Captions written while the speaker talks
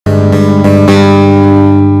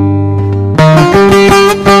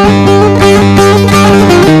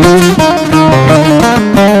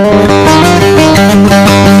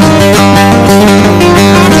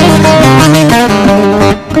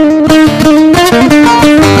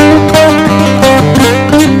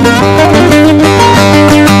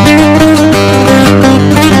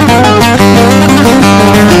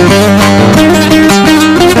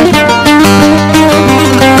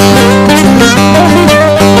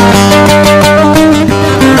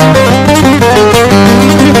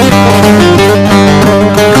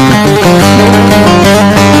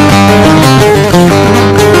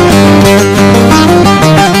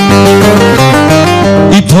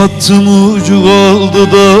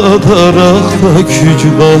kaldı da darakta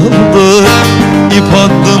küçük kaldı. İp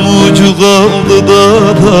attım ucu kaldı da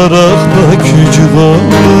darakta küçük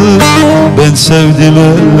kaldı. Ben sevdim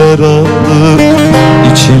eller aldı,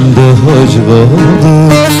 içimde hac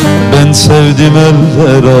kaldı. Ben sevdim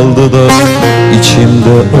eller aldı da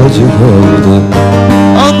içimde acı kaldı.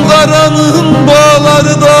 Ankara'nın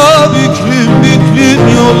bağları da büklüm büklüm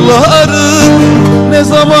yolları. Ne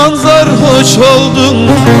zaman sarhoş oldun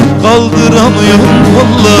kaldıramıyorum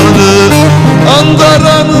kolları.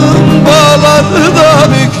 Ankara'nın bağları da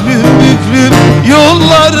büklüm büklüm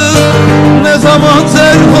yolları. Ne zaman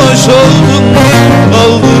sarhoş oldun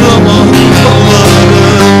kaldıramam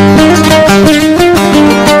kolları.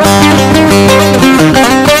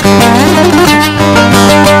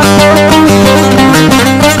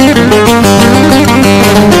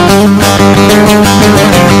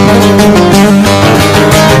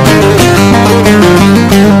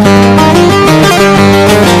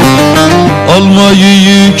 Almayı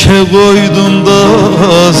yüke koydum da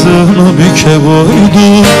ağzını büke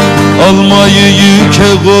koydum. Almayı yüke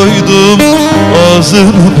koydum,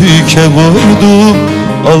 ağzını büke koydum.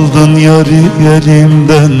 Aldın yarı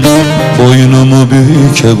elimden, boynumu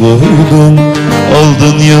büke koydum.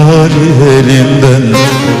 Aldın yarı elimden,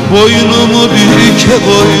 boynumu büke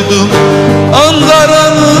koydum.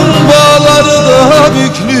 Ankara'nın bağları da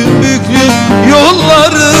büklüm büklüm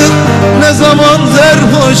yolları. Ne zaman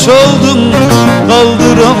zerhoş oldun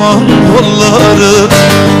kaldıramam kolları.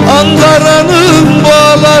 Ankara'nın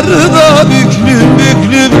bağları da büklüm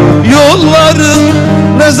büklüm yolları.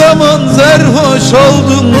 Ne zaman zerhoş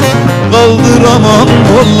oldun kaldıramam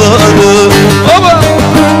kolları. Baba!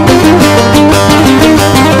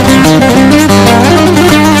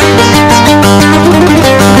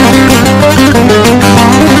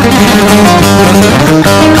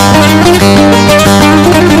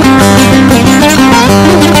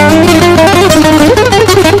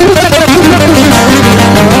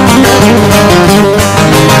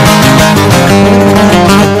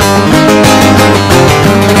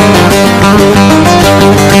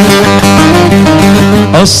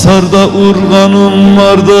 Astarda urganım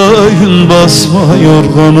var da yün basma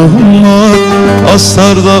yorganım var.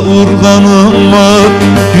 Astarda urganım var,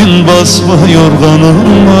 yün basma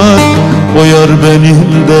yorganım var. O yar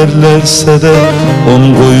benim derlerse de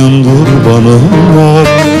 10 koyun kurbanım var.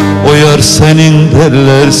 O yar senin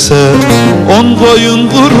derlerse 10 koyun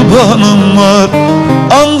kurbanım var.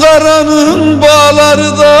 Ankara'nın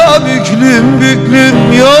bağları da büklüm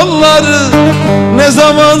büklüm yolları. Ne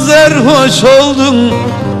zaman zerhoş oldun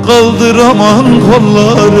kaldıraman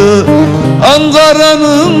kolları.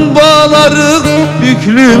 Ankara'nın bağları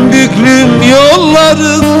büklüm büklüm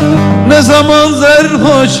yolları. Ne zaman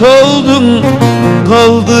zerhoş oldun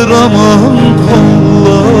kaldıraman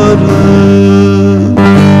kolları.